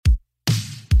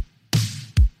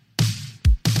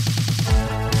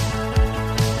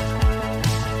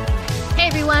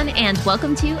everyone, and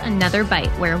welcome to Another Bite,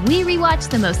 where we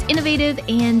rewatch the most innovative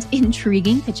and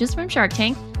intriguing pitches from Shark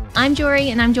Tank. I'm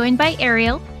Jorie, and I'm joined by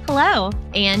Ariel. Hello.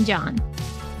 And Jon.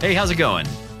 Hey, how's it going?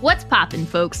 What's poppin',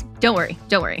 folks? Don't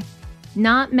worry.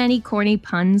 Not many corny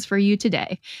puns for you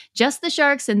today. Just the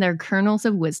sharks and their kernels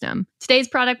of wisdom. Today's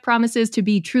product promises to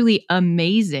be truly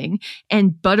amazing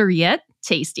and butter yet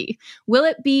tasty. Will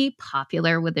it be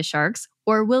popular with the sharks,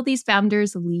 or will these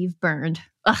founders leave burned?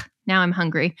 Ugh, now I'm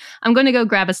hungry. I'm going to go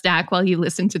grab a snack while you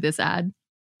listen to this ad.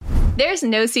 There's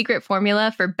no secret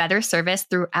formula for better service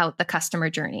throughout the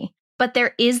customer journey, but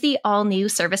there is the all-new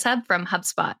Service Hub from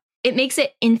HubSpot. It makes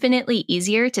it infinitely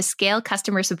easier to scale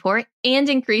customer support and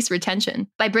increase retention.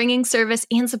 By bringing service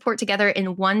and support together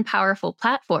in one powerful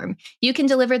platform, you can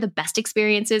deliver the best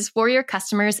experiences for your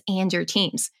customers and your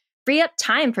teams. Free up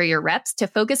time for your reps to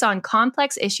focus on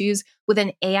complex issues with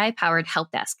an AI-powered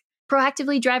help desk.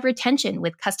 Proactively drive retention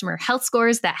with customer health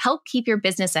scores that help keep your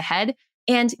business ahead,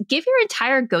 and give your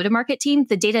entire go-to-market team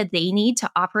the data they need to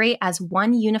operate as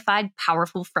one unified,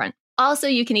 powerful front. Also,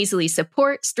 you can easily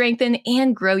support, strengthen,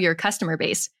 and grow your customer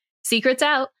base. Secrets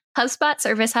out, HubSpot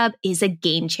Service Hub is a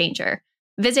game changer.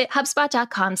 Visit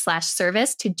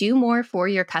HubSpot.com/service to do more for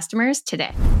your customers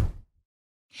today.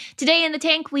 Today in the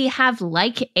tank, we have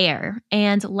Like Air,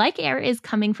 and Like Air is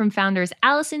coming from founders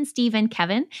Allison, Steve, and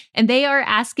Kevin, and they are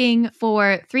asking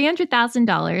for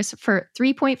 $300,000 for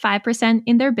 3.5%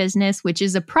 in their business, which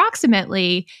is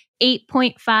approximately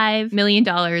 $8.5 million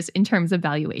in terms of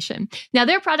valuation. Now,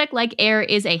 their product, Like Air,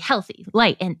 is a healthy,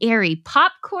 light, and airy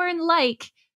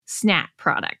popcorn-like snack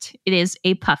product. It is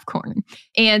a puffcorn.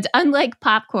 And unlike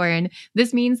popcorn,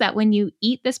 this means that when you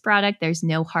eat this product, there's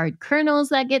no hard kernels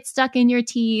that get stuck in your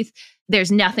teeth.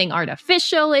 There's nothing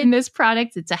artificial in this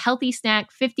product. It's a healthy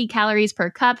snack, 50 calories per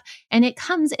cup, and it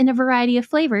comes in a variety of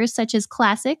flavors such as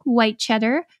classic, white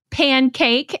cheddar,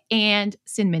 pancake, and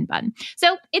cinnamon bun.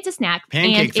 So it's a snack,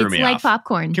 Pancake and it's like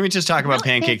popcorn. Can we just talk about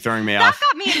pancake throwing me That off?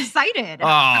 got me excited.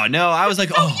 Oh, no. I was like,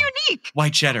 so unique.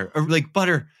 White cheddar or like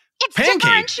butter. It's Pancake.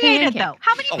 differentiated, Pancake. though.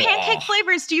 How many pancake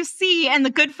flavors do you see in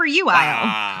the good for you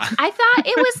aisle? I thought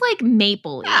it was like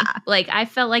maple-y. Yeah. Like I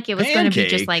felt like it was going to be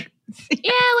just like,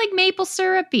 like maple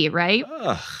syrupy, right?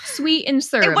 Ugh. Sweet and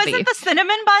syrupy. It wasn't the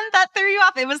cinnamon bun that threw you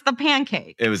off. It was the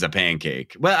pancake. It was a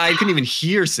pancake. Well, I couldn't even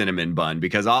hear cinnamon bun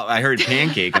because I heard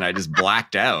pancake and I just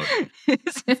blacked out.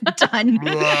 It's done.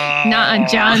 Not on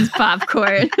Jon's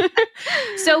popcorn.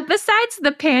 So besides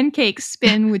the pancake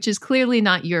spin, which is clearly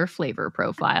not your flavor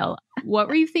profile, what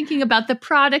were you thinking about the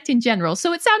product in general?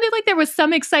 So it sounded like there was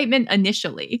some excitement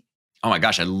initially. Oh my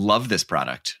gosh, I love this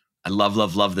product. I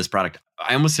love this product.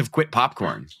 I almost have quit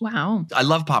popcorn. Wow. I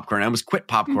love popcorn. I almost quit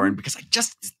popcorn because it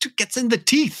gets in the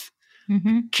teeth.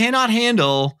 Mm-hmm. Cannot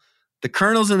handle the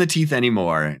kernels in the teeth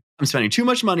anymore. I'm spending too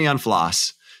much money on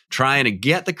floss trying to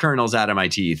get the kernels out of my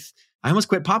teeth. I almost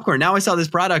quit popcorn. Now I saw this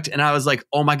product and I was like,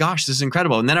 oh my gosh, this is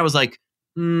incredible. And then I was like,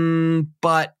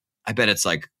 but I bet it's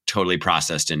like totally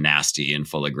processed and nasty and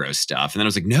full of gross stuff. And then I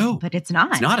was like, no, But it's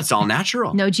not. it's not. It's all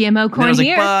natural. No GMO And then I corn was like,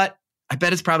 here. but I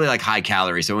bet it's probably like high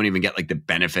calorie, so I won't even get like the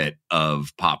benefit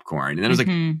of popcorn. And then I was like,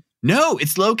 no,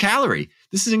 it's low calorie.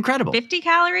 This is incredible. 50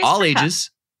 calories All per ages,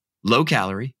 low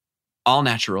calorie, all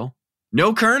natural,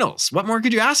 no kernels. What more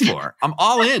could you ask for? I'm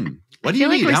all in. What do you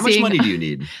feel like need? we're How much seeing money do you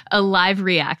need? A live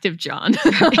reactive Jon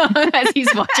as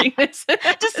he's watching this.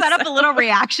 Just set up a little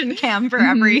reaction cam for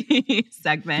every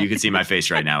segment. You can see my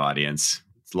face right now, audience.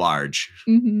 It's large.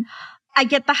 Mm-hmm. I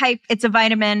get the hype. It's a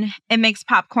vitamin. It makes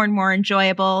popcorn more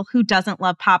enjoyable. Who doesn't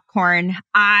love popcorn?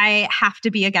 I have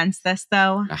to be against this,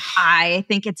 though. I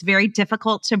think it's very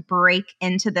difficult to break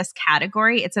into this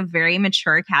category. It's a very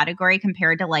mature category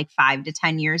compared to like 5 to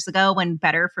 10 years ago when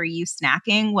better for you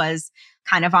snacking was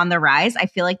kind of on the rise. I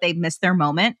feel like they missed their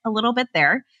moment a little bit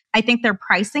there. I think their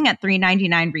pricing at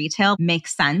 $3.99 retail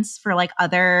makes sense for like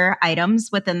other items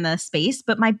within the space.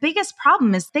 But my biggest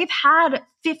problem is they've had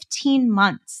 15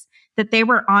 months that they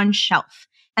were on shelf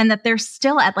and that they're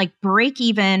still at like break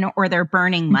even or they're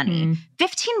burning money.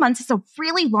 15 months is a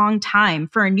really long time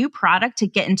for a new product to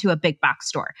get into a big box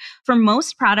store. For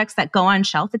most products that go on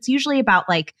shelf, it's usually about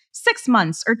like 6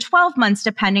 months or 12 months,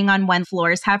 depending on when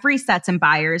floors have resets and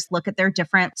buyers look at their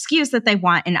different SKUs that they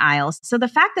want in aisles. So the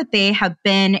fact that they have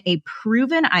been a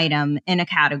proven item in a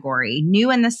category, new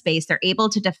in the space, they're able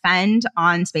to defend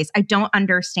on space. I don't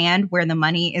understand where the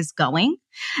money is going.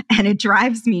 And it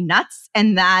drives me nuts.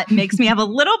 And that makes me have a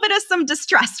little bit of some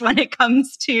distress when it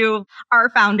comes to our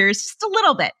founders, just a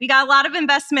little bit. We got a lot of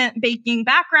investment banking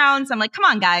backgrounds. I'm like, come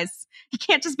on, guys. You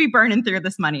can't just be burning through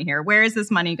this money here. Where is this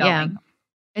money going? Yeah.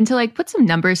 And to like put some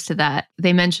numbers to that,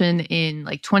 they mentioned in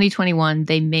like 2021,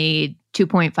 they made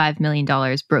 $2.5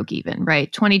 million broke even,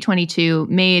 right? 2022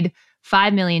 made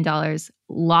 $5 million,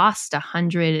 lost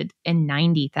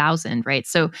 $190,000, right?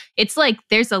 So it's like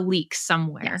there's a leak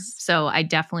somewhere. Yes. So I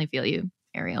definitely feel you,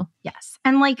 Ariel. Yes.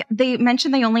 And like they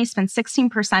mentioned, they only spend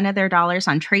 16% of their dollars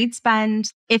on trade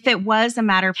spend. If it was a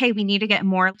matter of, hey, we need to get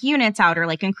more units out or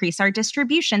like increase our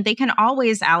distribution, they can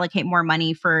always allocate more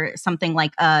money for something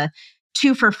like a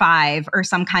 2 for $5 or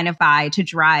some kind of buy to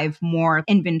drive more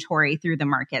inventory through the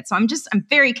market. So I'm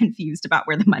very confused about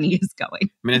where the money is going.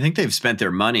 I mean, I think they've spent their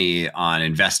money on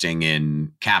investing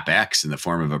in CapEx in the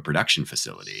form of a production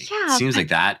facility. Yeah, it seems like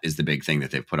that is the big thing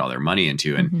that they've put all their money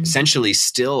into, and essentially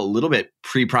still a little bit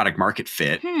pre-product market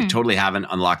fit. They totally haven't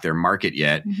unlocked their market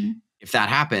yet. If that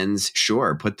happens,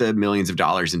 sure, put the millions of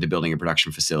dollars into building a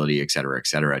production facility, et cetera, et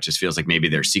cetera. It just feels like maybe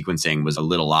their sequencing was a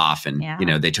little off. And,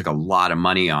 they took a lot of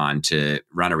money on to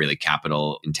run a really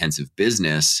capital intensive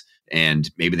business.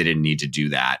 And maybe they didn't need to do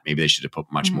that. Maybe they should have put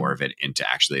much more of it into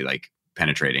actually like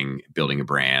penetrating, building a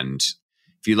brand.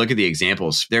 If you look at the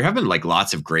examples, there have been like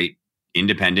lots of great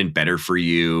independent, better for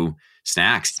you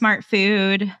snacks. Smart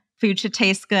food should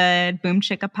taste good, boom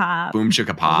chicka pop. Boom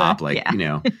chicka pop,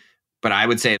 But I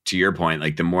would say, to your point,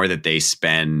 like the more that they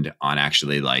spend on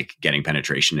actually like getting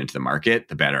penetration into the market,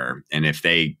 the better. And if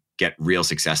they get real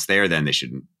success there, then they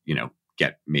should,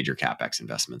 get major CapEx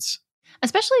investments.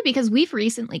 Especially because we've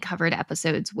recently covered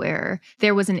episodes where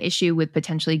there was an issue with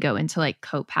potentially go into like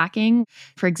co-packing.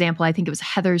 For example, I think it was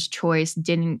Heather's Choice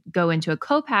didn't go into a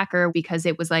co-packer because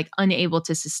it was like unable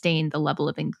to sustain the level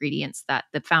of ingredients that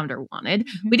the founder wanted.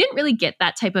 We didn't really get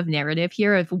that type of narrative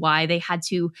here of why they had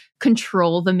to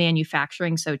control the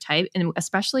manufacturing so tight. And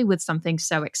especially with something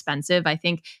so expensive, I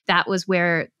think that was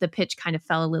where the pitch kind of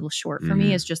fell a little short for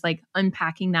me, is just like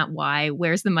unpacking that why,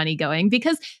 where's the money going?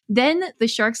 Because then the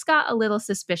sharks got a little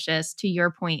suspicious, to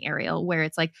your point, Ariel, where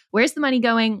it's like, where's the money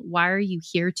going? Why are you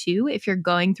here too if you're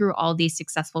going through all these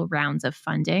successful rounds of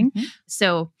funding?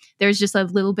 So there's just a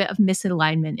little bit of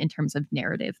misalignment in terms of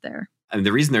narrative there. And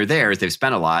the reason they're there is they've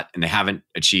spent a lot and they haven't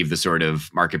achieved the sort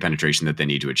of market penetration that they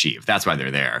need to achieve. That's why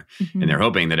they're there. And they're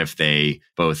hoping that if they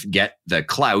both get the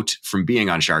clout from being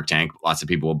on Shark Tank, lots of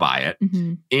people will buy it.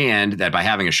 And that by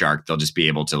having a shark, they'll just be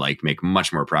able to like make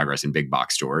much more progress in big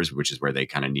box stores, which is where they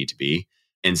kind of need to be.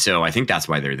 And so I think that's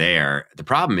why they're there. The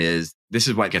problem is, this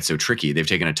is what gets so tricky. They've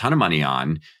taken a ton of money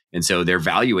on. And so their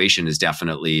valuation is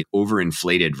definitely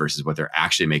overinflated versus what they're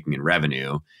actually making in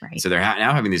revenue. So they're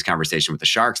now having these conversations with the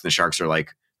sharks. And the sharks are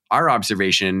like, our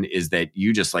observation is that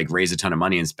you just like raise a ton of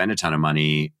money and spend a ton of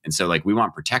money. And so like we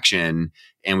want protection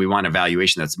and we want a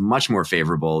valuation that's much more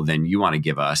favorable than you want to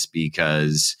give us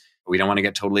because we don't want to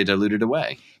get totally diluted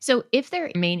away. So if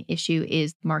their main issue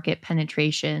is market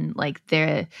penetration, like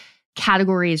their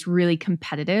category is really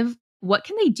competitive, what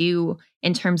can they do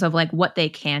in terms of like what they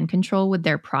can control with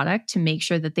their product to make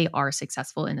sure that they are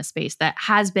successful in a space that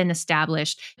has been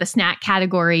established? The snack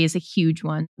category is a huge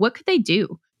one. What could they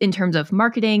do in terms of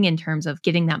marketing, in terms of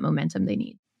getting that momentum they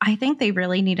need? I think they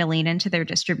really need to lean into their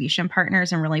distribution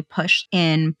partners and really push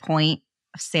in point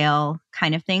of sale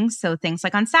kind of things. So things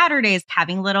like on Saturdays,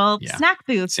 having little snack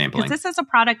booths. Sampling. Because this is a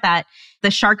product that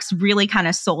the sharks really kind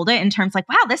of sold it in terms like,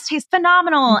 wow, this tastes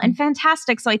phenomenal and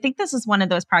fantastic. So I think this is one of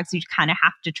those products you kind of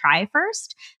have to try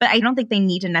first. But I don't think they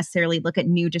need to necessarily look at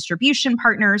new distribution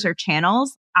partners or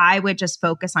channels. I would just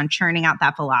focus on churning out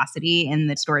that velocity in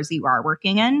the stores that you are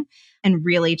working in and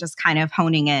really just kind of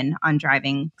honing in on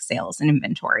driving sales and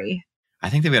inventory. I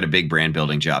think they've got a big brand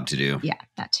building job to do. Yeah,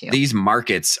 that too. These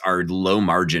markets are low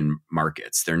margin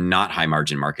markets. They're not high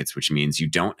margin markets, which means you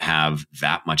don't have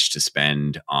that much to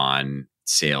spend on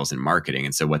sales and marketing.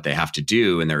 And so what they have to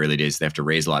do in their early days, they have to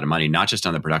raise a lot of money, not just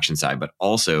on the production side, but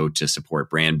also to support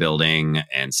brand building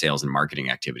and sales and marketing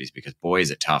activities, because boy,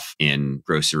 is it tough in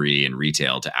grocery and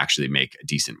retail to actually make a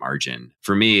decent margin.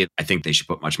 For me, I think they should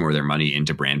put much more of their money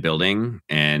into brand building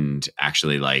and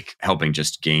actually like helping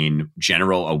just gain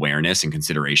general awareness and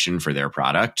consideration for their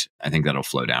product. I think that'll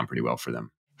flow down pretty well for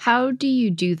them. How do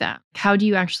you do that? How do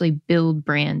you actually build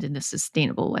brand in a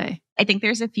sustainable way? I think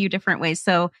there's a few different ways.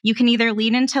 So you can either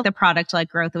lean into the product-led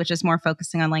growth, which is more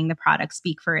focusing on letting the product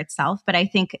speak for itself. But I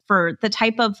think for the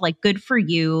type of like good for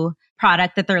you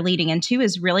product that they're leading into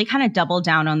is really kind of double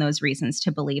down on those reasons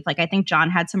to believe. Like I think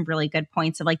Jon had some really good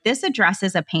points of like, this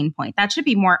addresses a pain point. That should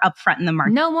be more upfront in the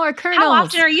market. No more kernels. How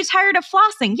often are you tired of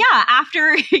flossing? Yeah,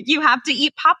 after you have to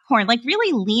eat popcorn. Like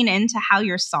really lean into how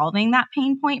you're solving that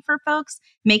pain point for folks.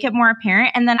 Make it more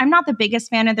apparent. And then I'm not the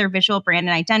biggest fan of their visual brand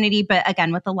and identity, but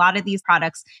again, with a lot of these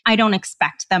products, I don't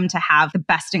expect them to have the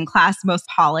best in class, most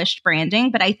polished branding.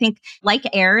 But I think like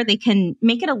Air, they can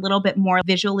make it a little bit more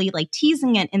visually like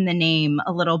teasing it in the name name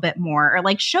a little bit more, or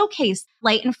like showcase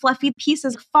light and fluffy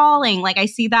pieces falling. Like I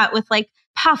see that with like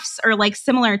puffs or like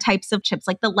similar types of chips,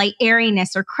 like the light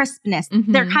airiness or crispness.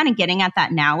 They're kind of getting at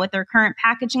that now with their current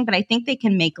packaging, but I think they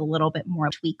can make a little bit more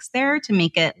tweaks there to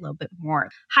make it a little bit more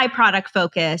high product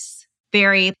focus,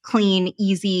 very clean,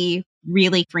 easy,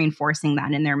 really reinforcing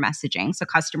that in their messaging. So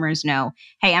customers know,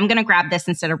 hey, I'm going to grab this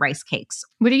instead of rice cakes.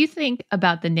 What do you think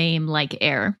about the name Like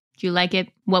Air? Do you like it?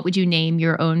 What would you name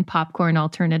your own popcorn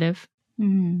alternative?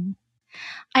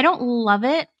 I don't love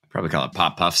it. Probably call it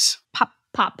Pop Puffs.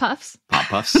 Pop Puffs? Pop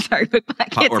Puffs? Sorry, but my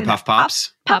kids or Puff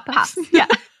Pops? Pop Pops. Yeah.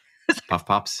 Puff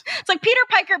Pops. It's like Peter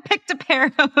Piper picked a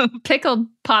pair of pickled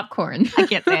popcorn. I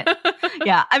can't say it.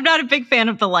 Yeah, I'm not a big fan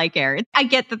of the Like Air. I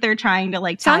get that they're trying to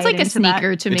like sounds like a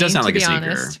sneaker to me. It does sound to like a be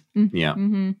sneaker. Honest. Yeah.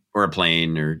 Or a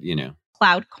plane or,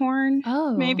 Cloud corn.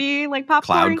 Oh. Maybe like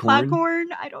popcorn, cloud corn.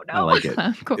 I don't know. I like it.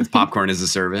 It's popcorn as a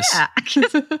service. Yeah.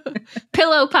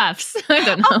 Pillow puffs. I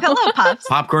don't know. Oh, pillow puffs.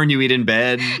 Popcorn you eat in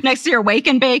bed. Next to your wake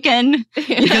and bacon.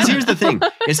 Because here's the thing.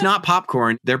 It's not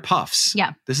popcorn. They're puffs.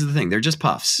 Yeah. This is the thing. They're just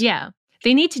puffs. Yeah.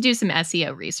 They need to do some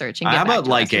SEO research and get How back about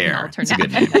to Like us with an Air? It's a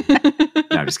alternative. good name.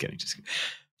 No, I'm just kidding.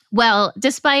 Well,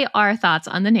 despite our thoughts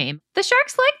on the name, the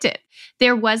Sharks liked it.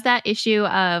 There was that issue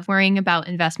of worrying about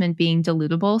investment being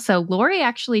dilutable. So Lori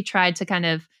actually tried to kind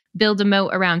of build a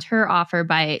moat around her offer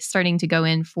by starting to go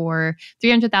in for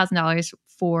 $300,000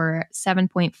 for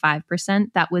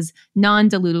 7.5%. That was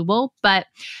non-dilutable, but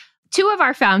two of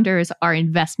our founders are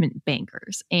investment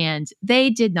bankers, and they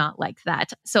did not like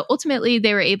that. So ultimately,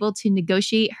 they were able to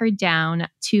negotiate her down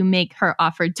to make her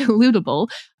offer dilutable.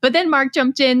 But then Mark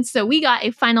jumped in. So we got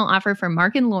a final offer for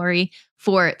Mark and Lori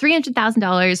for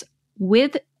 $300,000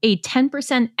 with a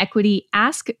 10% equity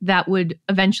ask that would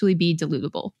eventually be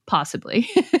dilutable, possibly,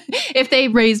 if they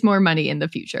raise more money in the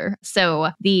future.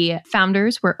 So the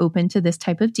founders were open to this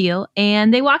type of deal,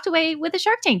 and they walked away with a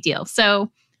Shark Tank deal.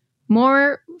 So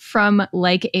more from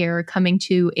Like Air coming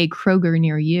to a Kroger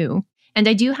near you. And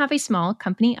I do have a small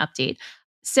company update.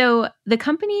 So the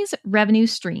company's revenue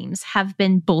streams have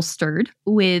been bolstered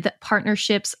with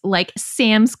partnerships like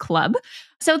Sam's Club.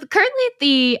 So currently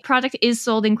the product is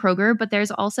sold in Kroger, but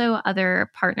there's also other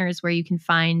partners where you can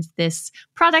find this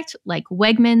product like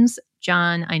Wegmans.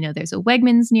 John, I know there's a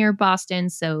Wegmans near Boston,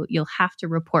 so you'll have to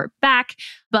report back.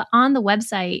 But on the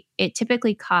website, it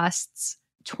typically costs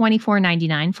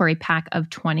 $24.99 for a pack of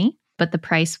 20, but the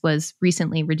price was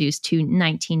recently reduced to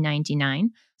 $19.99.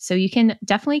 So you can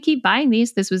definitely keep buying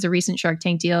these. This was a recent Shark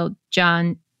Tank deal.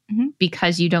 John,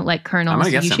 because you don't like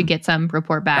kernels, you should get some.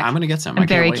 Report back. I'm going to get some. I'm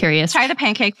very curious. Try the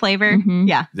pancake flavor.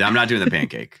 Yeah. I'm not doing the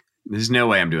pancake. There's no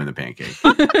way I'm doing the pancake.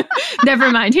 Never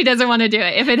mind. He doesn't want to do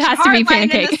it. If it has to be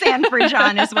pancake. The sand for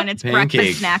John is when it's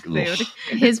breakfast snack food.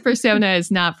 His persona is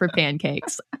not for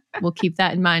pancakes. We'll keep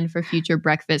that in mind for future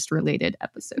breakfast-related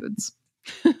episodes.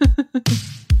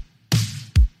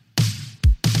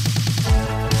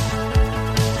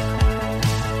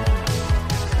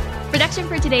 Production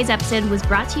for today's episode was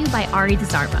brought to you by Arie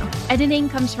Desormeaux. Editing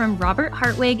comes from Robert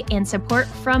Hartwig and support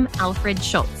from Alfred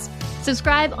Schulz.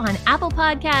 Subscribe on Apple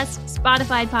Podcasts,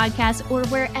 Spotify Podcasts, or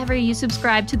wherever you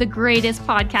subscribe to the greatest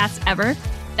podcasts ever.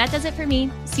 That does it for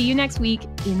me. See you next week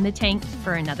in the tank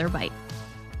for another bite.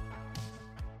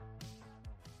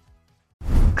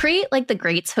 Create Like the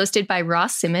Greats, hosted by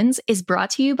Ross Simmons, is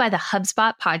brought to you by the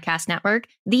HubSpot Podcast Network,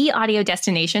 the audio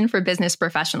destination for business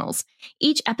professionals.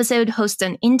 Each episode hosts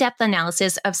an in-depth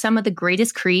analysis of some of the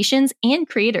greatest creations and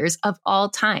creators of all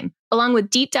time, along with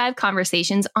deep dive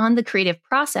conversations on the creative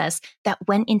process that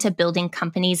went into building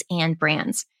companies and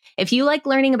brands. If you like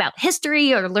learning about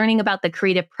history or learning about the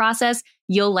creative process,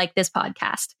 you'll like this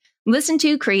podcast. Listen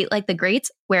to Create Like the Greats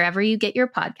wherever you get your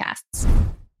podcasts.